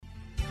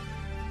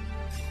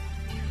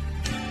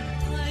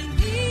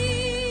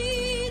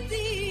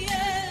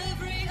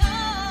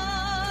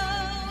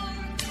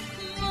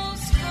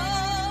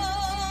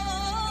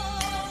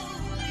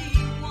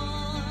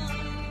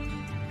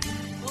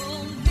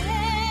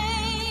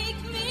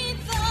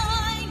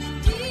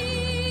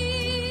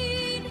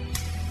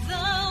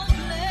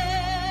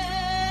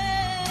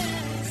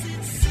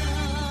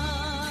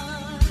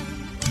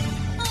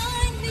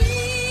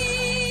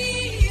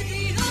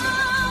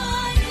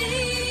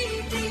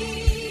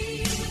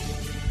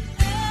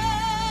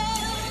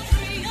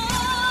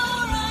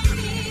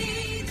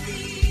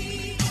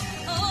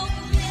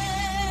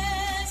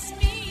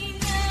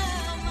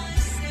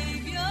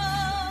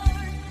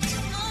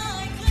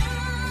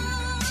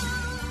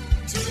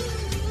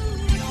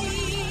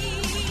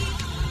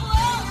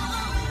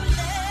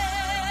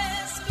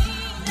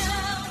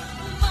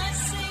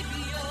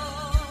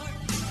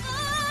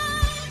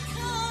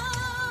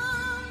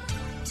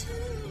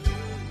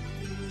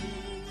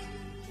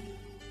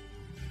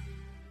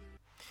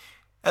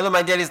Hello,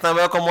 my dear listener.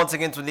 Welcome once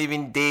again to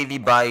Living Daily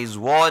by His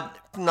Word.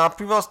 In our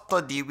previous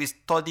study, we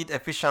studied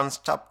Ephesians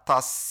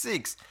chapter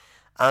 6,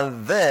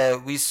 and there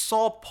we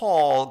saw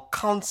Paul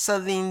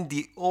counseling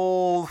the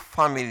whole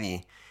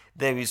family.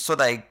 There we saw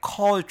that he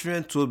called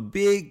children to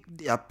obey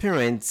their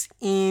parents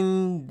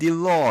in the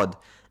Lord,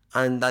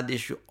 and that they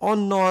should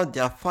honor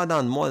their father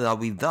and mother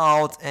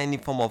without any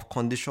form of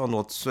condition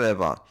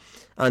whatsoever.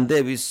 And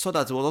there we saw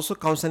that he was also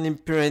counseling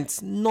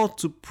parents not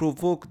to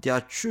provoke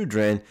their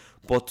children,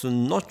 but to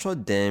nurture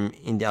them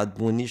in the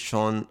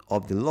admonition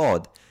of the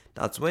Lord,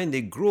 that when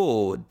they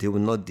grow, they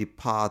will not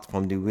depart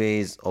from the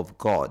ways of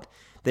God.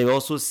 They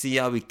also see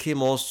how we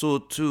came also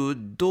to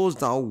those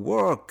that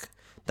work,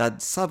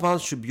 that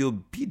servants should be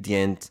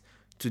obedient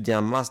to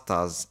their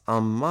masters,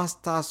 and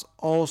masters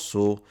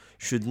also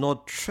should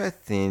not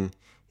threaten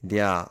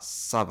their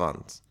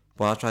servants,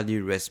 but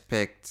actually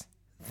respect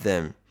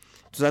them.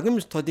 So we're going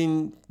to be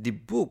studying the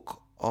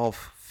book of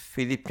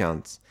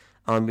Philippians,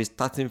 and we'll be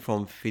starting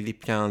from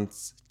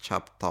Philippians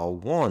chapter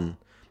 1.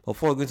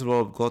 Before we go into the Word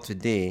of God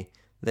today,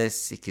 let's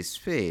seek His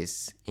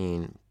face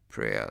in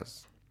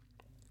prayers.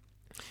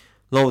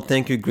 Lord,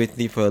 thank you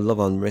greatly for your love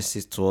and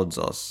mercy towards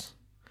us.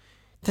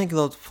 Thank you,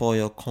 Lord, for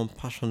your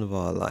compassion over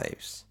our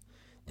lives.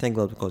 Thank you,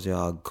 Lord, because you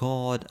are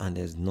God and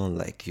there's none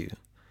like you.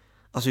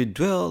 As we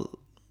dwell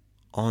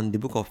on the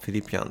book of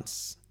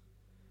Philippians,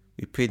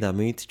 we pray that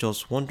may you teach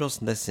us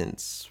wondrous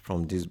lessons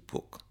from this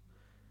book.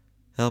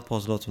 Help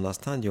us, Lord, to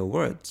understand your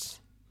words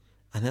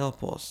and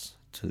help us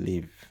to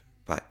live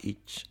by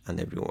each and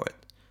every word.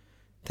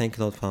 Thank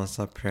you, Lord, for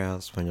answer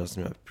prayers. For in your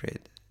name I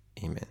prayed.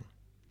 Amen.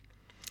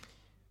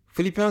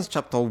 Philippians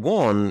chapter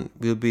 1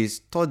 will be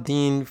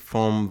studying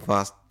from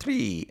verse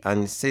 3,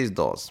 and it says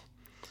thus: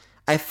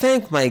 I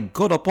thank my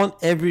God upon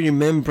every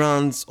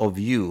remembrance of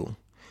you,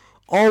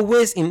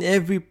 always in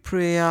every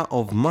prayer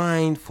of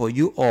mine for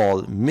you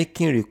all,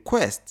 making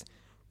request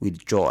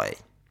with joy,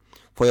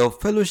 for your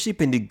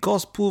fellowship in the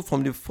gospel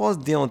from the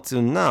first day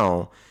until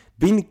now,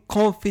 being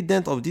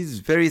confident of this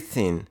very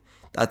thing,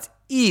 that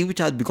he which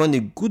had begun a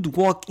good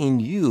work in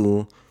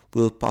you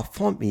will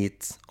perform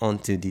it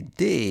until the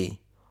day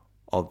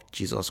of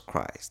Jesus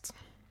Christ.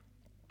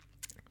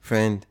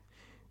 Friend,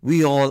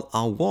 we all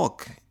are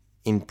work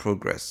in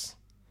progress.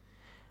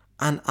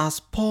 And as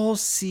Paul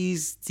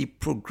sees the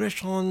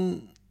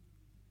progression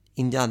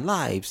in their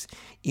lives,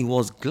 he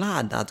was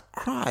glad that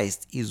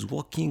Christ is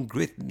working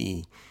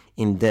greatly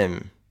in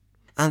them.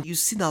 And you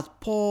see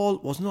that Paul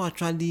was not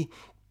actually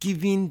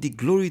giving the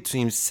glory to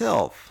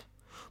himself,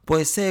 but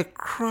he said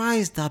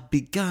Christ that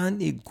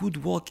began a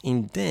good work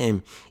in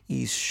them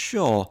is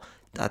sure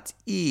that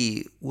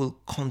he will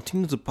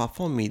continue to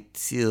perform it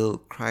till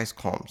Christ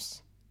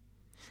comes.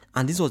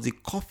 And this was the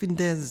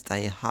confidence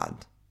that he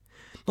had.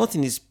 Not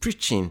in his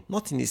preaching,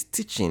 not in his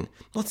teaching,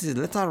 not in his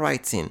letter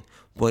writing,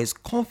 but his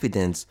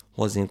confidence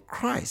was in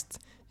Christ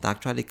that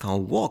actually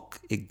can work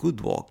a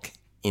good work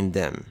in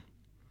them.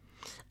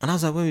 And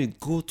that's why when we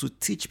go to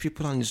teach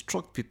people and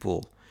instruct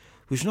people,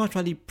 we should not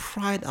actually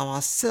pride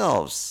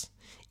ourselves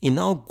in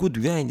how good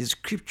we are in the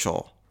scripture,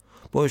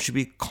 but we should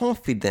be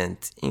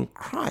confident in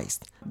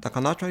Christ that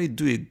can actually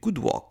do a good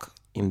work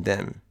in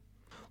them.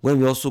 When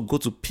we also go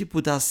to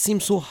people that seem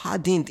so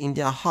hardened in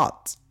their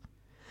heart,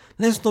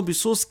 let's not be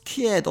so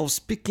scared of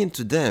speaking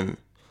to them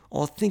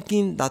or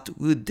thinking that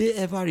will they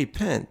ever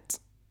repent.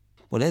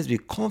 But let's be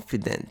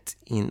confident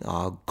in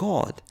our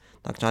God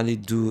that can actually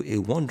do a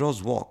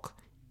wondrous work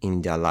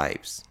in their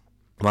lives.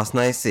 Verse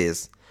 9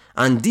 says,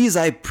 And these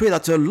I pray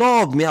that your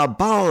love may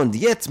abound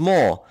yet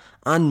more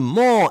and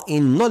more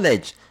in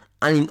knowledge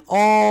and in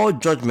all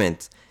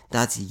judgment,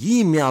 that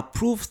ye may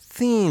approve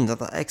things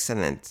that are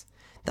excellent,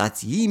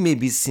 that ye may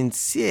be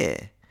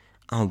sincere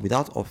and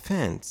without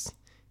offense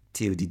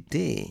till the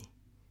day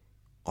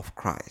of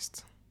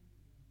Christ.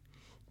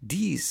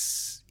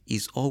 This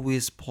is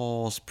always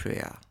Paul's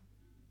prayer,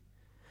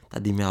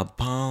 that they may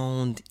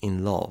abound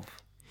in love.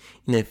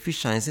 In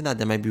Ephesians, it says that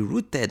they might be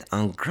rooted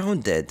and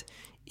grounded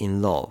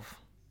in love.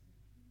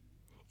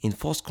 In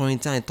 1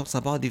 Corinthians, it talks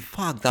about the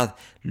fact that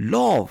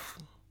love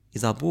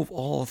is above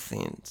all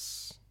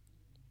things,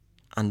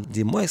 and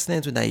the more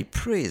excellent way that he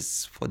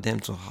prays for them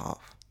to have.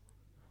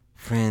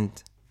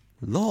 Friend,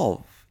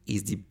 love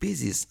is the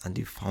basis and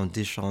the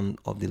foundation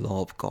of the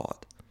law of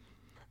God.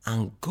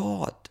 And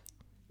God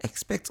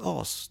expects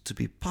us to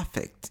be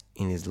perfect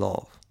in his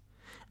love.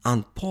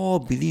 And Paul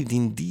believed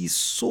in this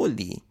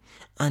solely,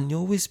 and he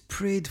always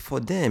prayed for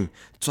them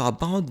to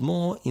abound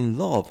more in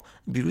love,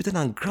 be rooted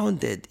and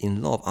grounded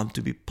in love, and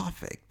to be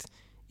perfect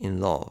in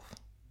love.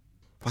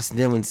 Verse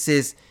 11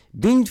 says,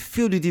 being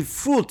filled with the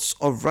fruits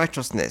of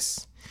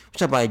righteousness,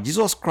 which are by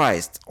Jesus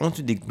Christ,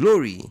 unto the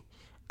glory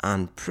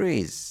and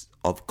praise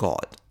of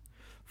God.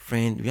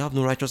 Friend, we have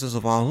no righteousness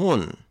of our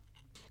own.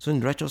 So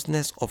in the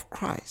righteousness of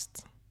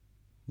Christ,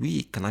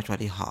 we can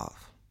actually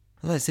have.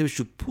 As I say, we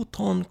should put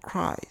on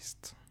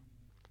Christ.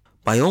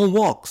 By our own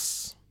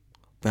works,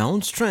 by our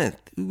own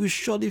strength, we will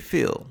surely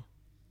fail.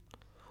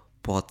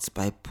 But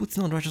by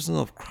putting on the righteousness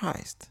of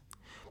Christ,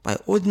 by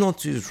holding on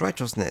to his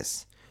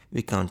righteousness,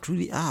 we can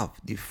truly have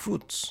the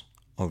fruits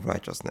of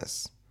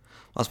righteousness.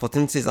 Verse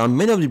 14 says, and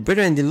many of the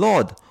brethren in the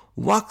Lord,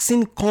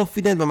 waxing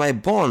confident by my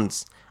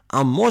bonds,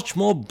 are much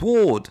more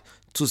bold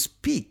to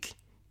speak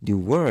the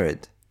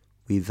word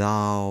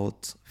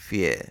without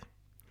fear.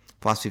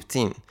 Verse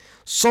 15,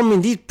 some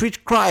indeed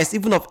preach Christ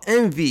even of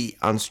envy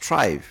and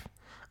strife,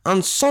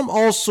 and some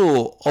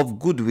also of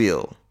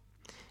goodwill.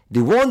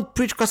 The one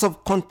preach Christ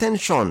of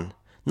contention,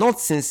 not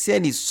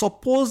sincerely,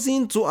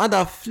 supposing to add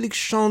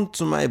affliction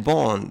to my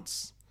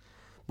bonds,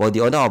 but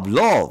the other of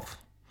love,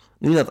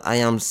 knowing that I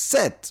am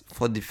set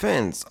for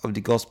defense of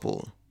the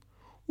gospel.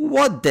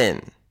 What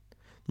then?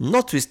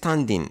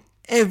 Notwithstanding,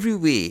 every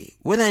way,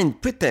 whether in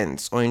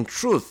pretense or in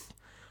truth,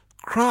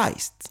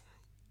 Christ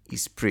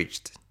is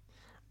preached,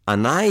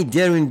 and I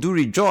therein do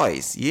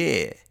rejoice,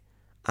 yea,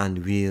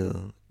 and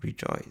will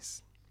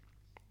rejoice.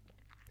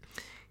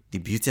 The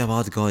beauty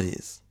about God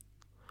is,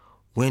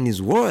 when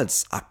His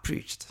words are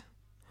preached,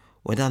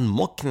 whether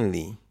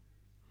mockingly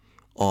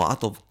or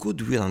out of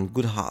goodwill and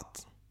good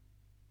heart,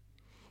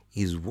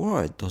 His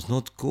word does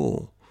not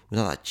go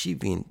without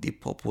achieving the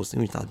purpose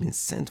in which it has been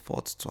sent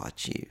forth to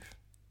achieve.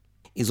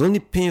 It's only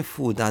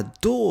painful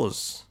that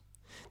those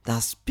that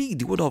speak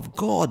the word of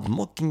God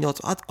mockingly or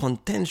to add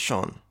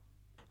contention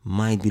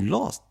might be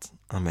lost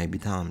and might be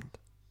damned.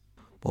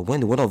 But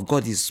when the word of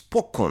God is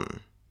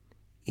spoken,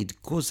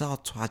 it goes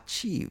out to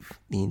achieve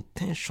the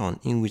intention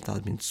in which it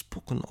has been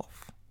spoken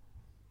of.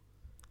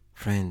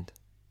 Friend,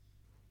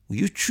 will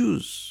you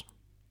choose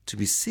to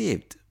be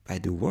saved by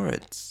the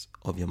words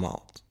of your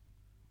mouth?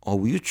 Or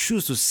will you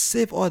choose to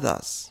save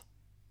others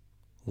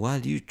while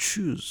you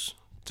choose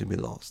to be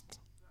lost?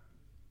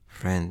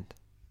 Friend,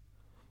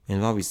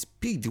 whenever we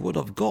speak the word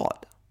of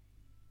God,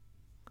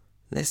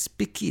 let's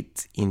speak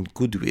it in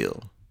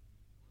goodwill,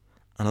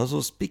 and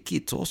also speak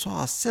it to also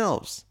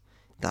ourselves,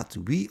 that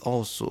we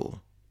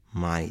also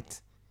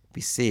might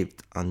be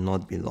saved and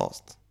not be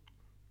lost.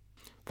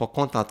 For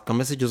contact, can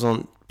messages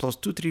on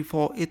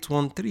 +234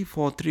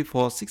 8134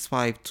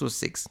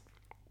 346526.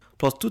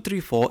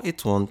 +234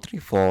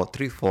 8134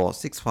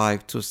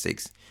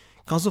 346526.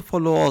 You can also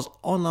follow us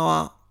on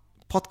our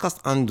podcast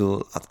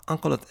handle at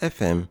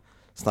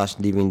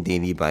anchor.fm/living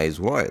daily by His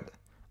word.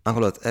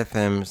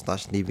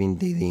 Anchor.fm/living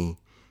daily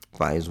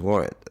by His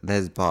word.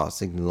 Let's bow,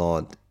 seek the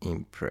Lord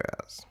in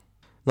prayers.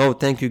 Lord,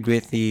 thank you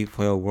greatly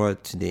for your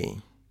word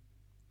today.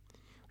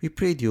 We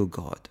pray, dear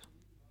God,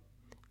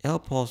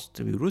 help us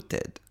to be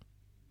rooted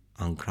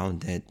and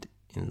grounded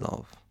in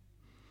love.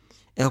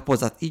 Help us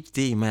that each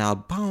day may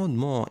abound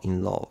more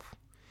in love.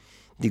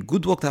 The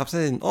good work that you have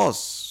said in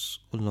us,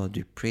 O Lord,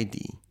 we pray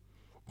thee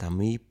that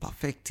may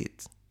perfect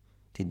it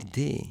till the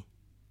day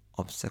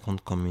of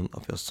second coming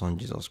of your Son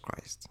Jesus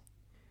Christ.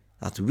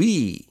 That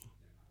we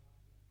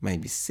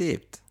might be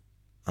saved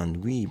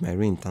and we might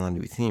reign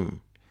eternally with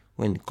Him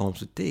when He comes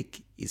to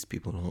take His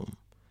people home.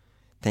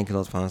 Thank you,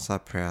 Lord, for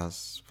answered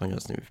prayers. For your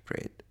name we've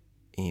prayed.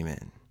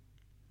 Amen.